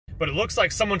but it looks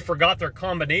like someone forgot their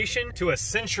combination to a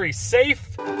Century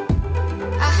safe.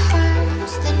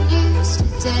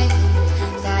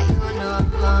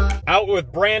 Out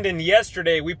with Brandon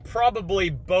yesterday, we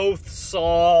probably both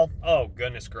saw, oh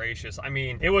goodness gracious, I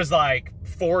mean, it was like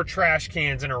 4 trash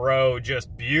cans in a row,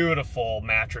 just beautiful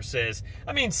mattresses.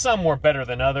 I mean, some were better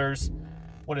than others.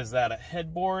 What is that, a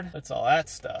headboard? That's all that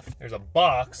stuff. There's a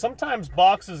box. Sometimes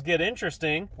boxes get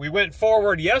interesting. We went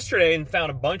forward yesterday and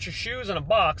found a bunch of shoes in a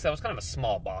box. That was kind of a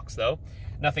small box though.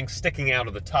 Nothing sticking out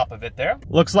of the top of it there.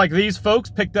 Looks like these folks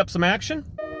picked up some action.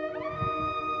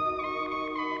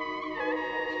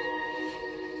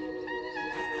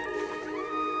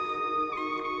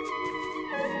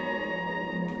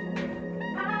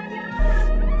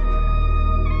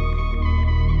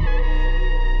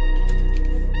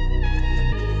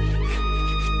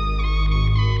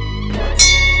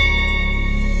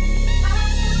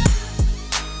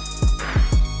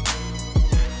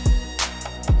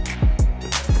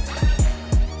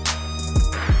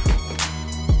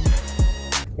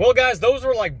 Well guys, those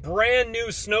were like brand new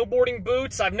snowboarding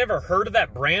boots. I've never heard of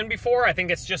that brand before. I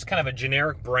think it's just kind of a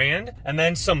generic brand. And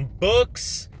then some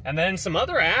books, and then some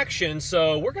other action.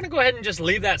 So we're gonna go ahead and just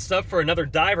leave that stuff for another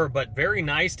diver, but very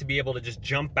nice to be able to just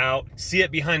jump out, see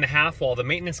it behind the half wall. The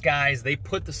maintenance guys, they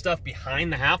put the stuff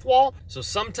behind the half wall. So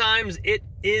sometimes it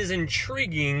is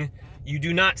intriguing. You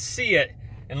do not see it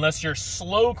unless you're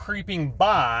slow creeping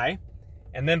by,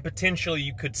 and then potentially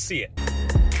you could see it.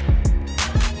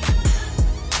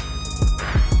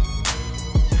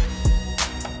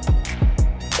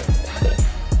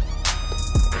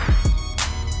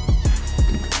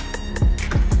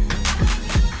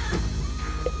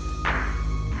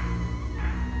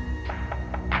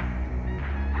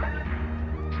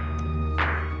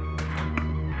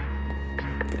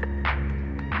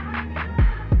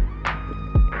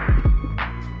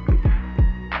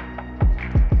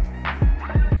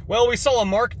 Well, we saw a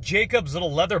Marc Jacobs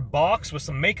little leather box with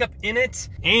some makeup in it,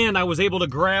 and I was able to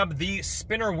grab the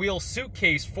spinner wheel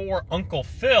suitcase for Uncle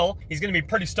Phil. He's gonna be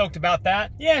pretty stoked about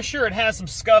that. Yeah, sure, it has some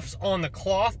scuffs on the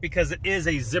cloth because it is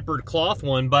a zippered cloth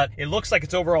one, but it looks like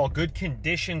it's overall good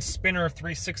condition, spinner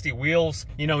 360 wheels.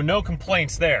 You know, no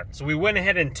complaints there. So we went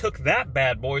ahead and took that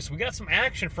bad boy, so we got some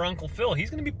action for Uncle Phil. He's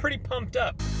gonna be pretty pumped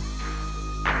up.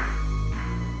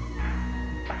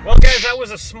 Well guys, that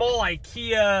was a small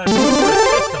IKEA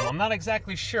system. I'm not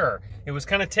exactly sure. It was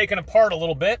kind of taken apart a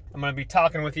little bit. I'm gonna be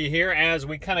talking with you here as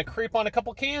we kind of creep on a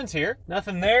couple cans here.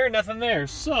 Nothing there, nothing there.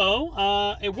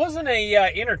 So, it wasn't a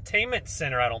entertainment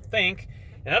center, I don't think.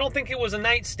 And I don't think it was a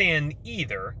nightstand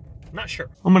either. I'm not sure.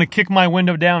 I'm gonna kick my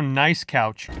window down, nice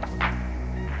couch.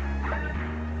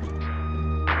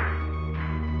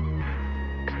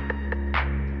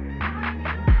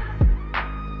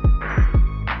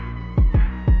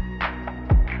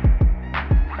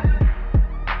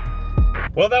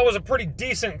 Well, that was a pretty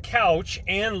decent couch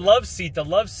and love seat. The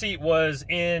love seat was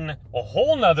in a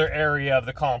whole nother area of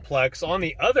the complex on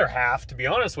the other half, to be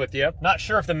honest with you. Not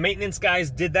sure if the maintenance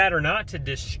guys did that or not to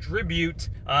distribute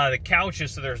the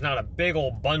couches so there's not a big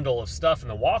old bundle of stuff in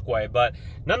the walkway, but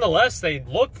nonetheless, they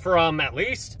look from at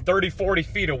least 30, 40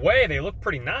 feet away. They look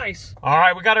pretty nice. All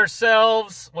right, we got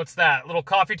ourselves, what's that? Little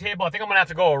coffee table. I think I'm gonna have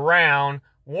to go around.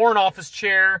 Worn office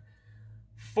chair,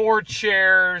 4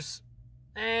 chairs.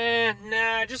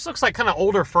 Nah, it just looks like kind of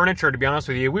older furniture, to be honest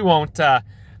with you. We won't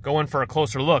go in for a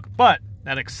closer look, but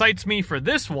that excites me for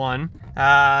this one.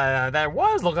 That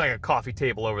look like a coffee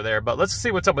table over there, but let's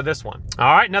see what's up with this one.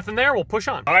 All right, nothing there, we'll push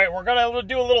on. All right, we're gonna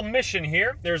do a little mission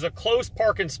here. There's a closed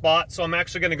parking spot, so I'm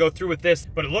actually gonna go through with this,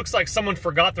 but it looks like someone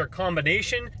forgot their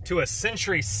combination to a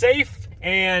Century safe,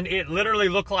 and it literally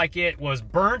looked like it was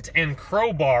burnt and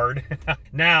crowbarred.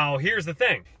 Now, here's the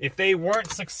thing. If they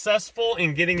weren't successful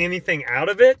in getting anything out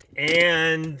of it,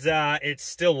 and it's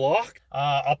still locked,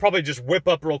 I'll probably just whip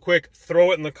up real quick,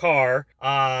 throw it in the car.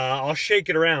 I'll shake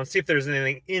it around, see if there's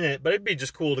anything in it, but it'd be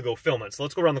just cool to go film it. So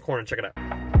let's go around the corner and check it out.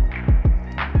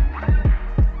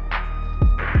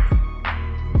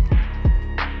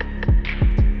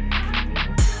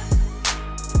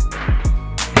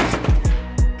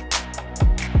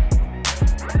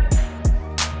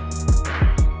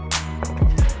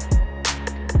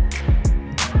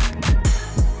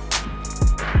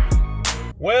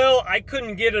 Well, I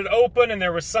couldn't get it open and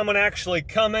there was someone actually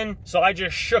coming, so I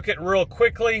just shook it real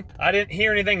quickly. I didn't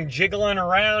hear anything jiggling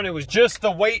around. It was just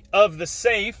the weight of the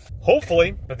safe,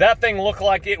 hopefully, but that thing looked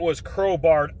like it was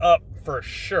crowbarred up for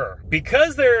sure.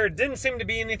 Because there didn't seem to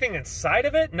be anything inside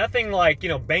of it, nothing like, you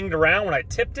know, banged around when I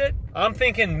tipped it, I'm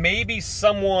thinking maybe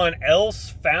someone else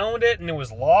found it and it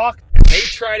was locked. They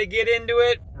try to get into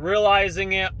it,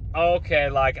 realizing it okay,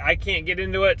 like I can't get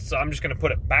into it, so I'm just gonna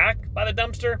put it back by the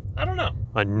dumpster? I don't know.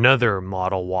 Another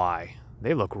Model Y.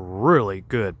 They look really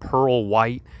good, pearl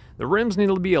white. The rims need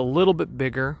to be a little bit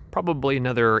bigger, probably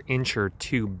another inch or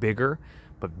two bigger,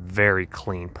 but very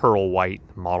clean, pearl white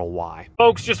Model Y.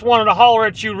 Folks, just wanted to holler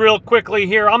at you real quickly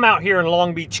here. I'm out here in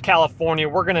Long Beach, California.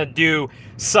 We're gonna do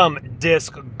some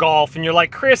disc golf, and you're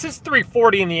like, Chris, it's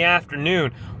 3:40 in the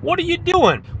afternoon. What are you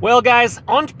doing? Well, guys,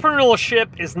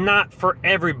 entrepreneurship is not for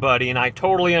everybody, and I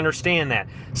totally understand that.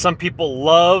 Some people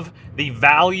love the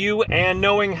value and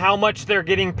knowing how much they're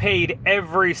getting paid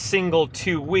every single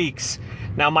 2 weeks.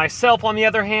 Now, myself, on the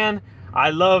other hand, I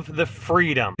love the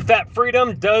freedom. With that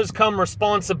freedom does come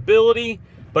responsibility,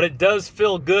 but it does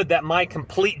feel good that my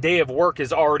complete day of work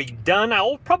is already done.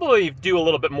 I'll probably do a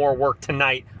little bit more work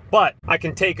tonight, but I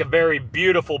can take a very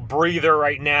beautiful breather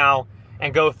right now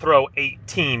and go throw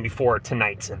 18 before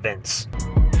tonight's events.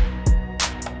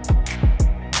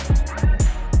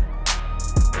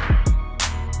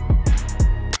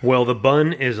 Well, the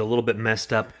bun is a little bit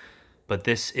messed up, but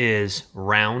this is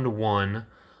round one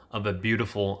of a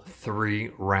beautiful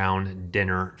 3-round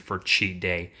dinner for cheat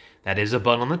day. That is a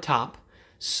bun on the top,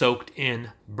 soaked in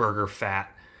burger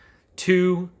fat,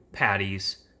 2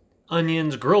 patties,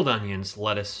 onions, grilled onions,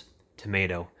 lettuce,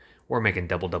 tomato. We're making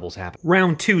double doubles happen.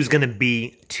 Round 2 is gonna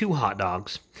be 2 hot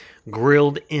dogs,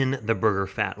 grilled in the burger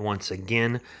fat once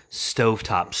again,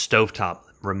 stovetop,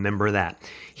 remember that.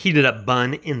 Heated up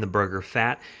bun in the burger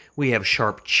fat. We have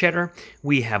sharp cheddar,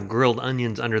 we have grilled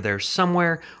onions under there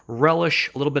somewhere, relish,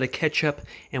 a little bit of ketchup,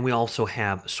 and we also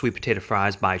have sweet potato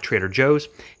fries by Trader Joe's,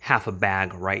 half a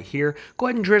bag right here. Go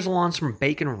ahead and drizzle on some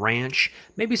bacon ranch,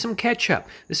 maybe some ketchup.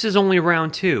 This is only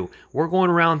round 2. We're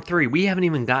going round 3. We haven't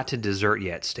even got to dessert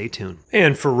yet. Stay tuned.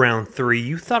 And for round 3,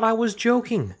 you thought I was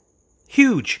joking.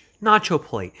 Huge nacho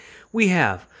plate. We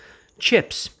have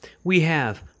chips, we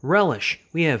have relish,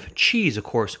 we have cheese, of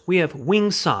course, we have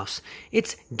wing sauce.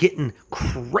 It's getting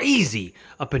crazy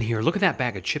up in here. Look at that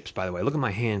bag of chips, by the way. Look at my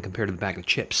hand compared to the bag of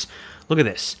chips. Look at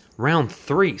this. Round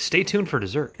 3. Stay tuned for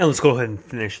dessert. And let's go ahead and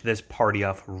finish this party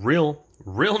off real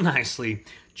nicely.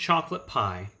 Chocolate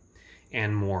pie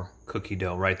and more cookie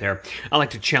dough right there. I like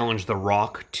to challenge The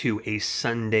Rock to a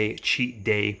Sunday cheat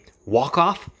day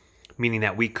walk-off, meaning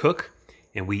that we cook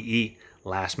and we eat.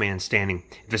 Last man standing.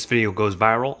 If this video goes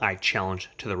viral, I challenge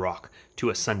to The Rock to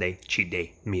a Sunday cheat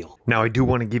day meal. Now, I do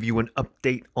want to give you an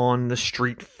update on the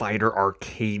Street Fighter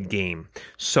arcade game.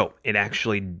 So, it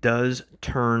actually does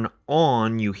turn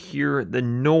on. You hear the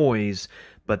noise,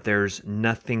 but there's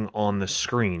nothing on the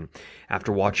screen.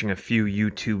 After watching a few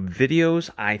YouTube videos,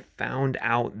 I found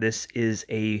out this is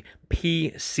a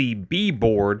PCB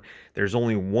board. There's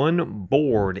only one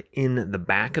board in the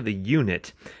back of the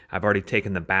unit. I've already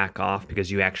taken the back off because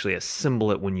you actually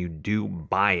assemble it when you do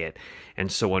buy it.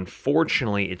 And so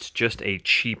unfortunately, it's just a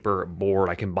cheaper board.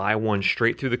 I can buy one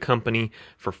straight through the company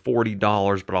for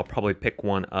 $40, but I'll probably pick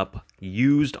one up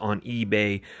used on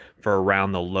eBay for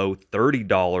around the low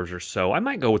 $30 or so. I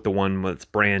might go with the one that's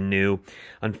brand new.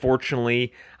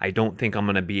 Unfortunately, I don't think I'm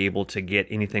going to be able to get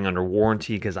anything under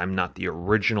warranty because I'm not the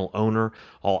original owner.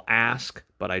 I'll ask,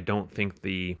 but I don't think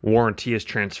the warranty is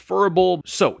transferable.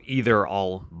 So either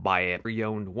I'll buy a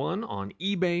pre-owned one on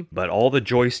eBay, but all the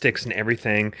joysticks and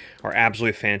everything are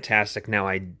absolutely fantastic. Now,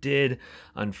 I did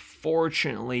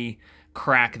unfortunately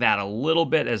crack that a little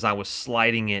bit as I was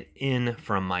sliding it in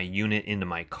from my unit into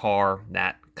my car.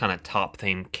 That kind of top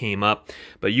thing came up,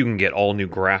 but you can get all new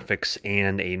graphics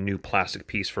and a new plastic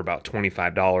piece for about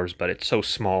 $25, but it's so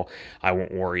small I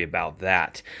won't worry about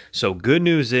that. So good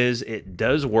news is it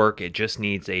does work. It just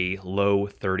needs a low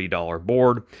 $30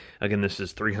 board. Again, this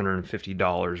is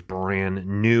 $350 brand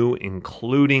new,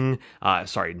 including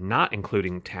not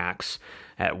including tax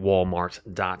at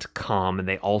walmart.com. And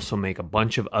they also make a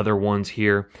bunch of other ones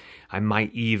here. I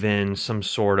might even some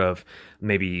sort of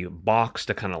maybe box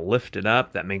to kind of lift it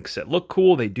up that makes it look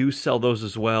cool. They do sell those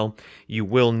as well. You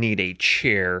will need a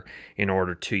chair in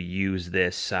order to use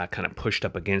this kind of pushed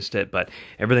up against it, but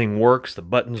everything works. The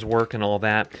buttons work and all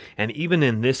that. And even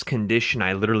in this condition,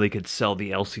 I literally could sell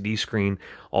the LCD screen,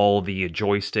 all the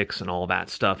joysticks and all that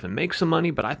stuff and make some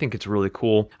money, but I think it's really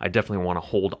cool. I definitely want to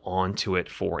hold on to it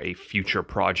for a future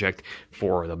project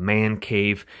for the man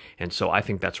cave. And so I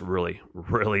think that's really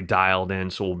dialed in.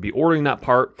 So we'll be ordering that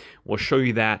part. We'll show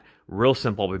you that. Real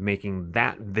simple. I'll be making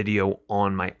that video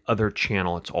on my other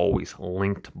channel. It's always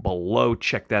linked below.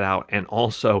 Check that out. And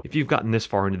also, if you've gotten this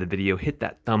far into the video, hit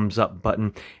that thumbs up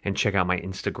button and check out my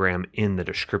Instagram in the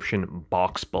description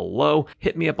box below.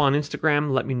 Hit me up on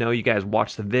Instagram. Let me know you guys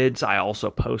watch the vids. I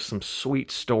also post some sweet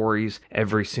stories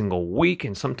every single week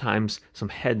and sometimes some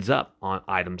heads up on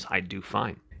items I do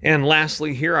find. And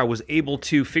lastly here, I was able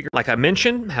to figure, like I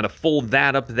mentioned, how to fold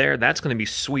that up there. That's going to be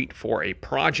sweet for a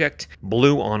project.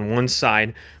 Blue on one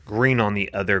side, green on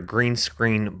the other. Green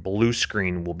screen, blue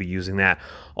screen. We'll be using that.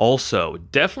 Also,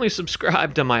 definitely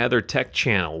subscribe to my other tech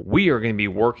channel. We are going to be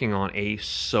working on a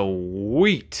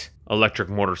sweet electric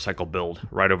motorcycle build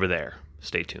right over there.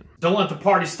 Stay tuned. Don't let the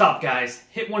party stop, guys.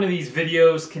 Hit one of these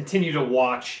videos, continue to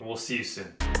watch, and we'll see you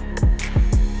soon.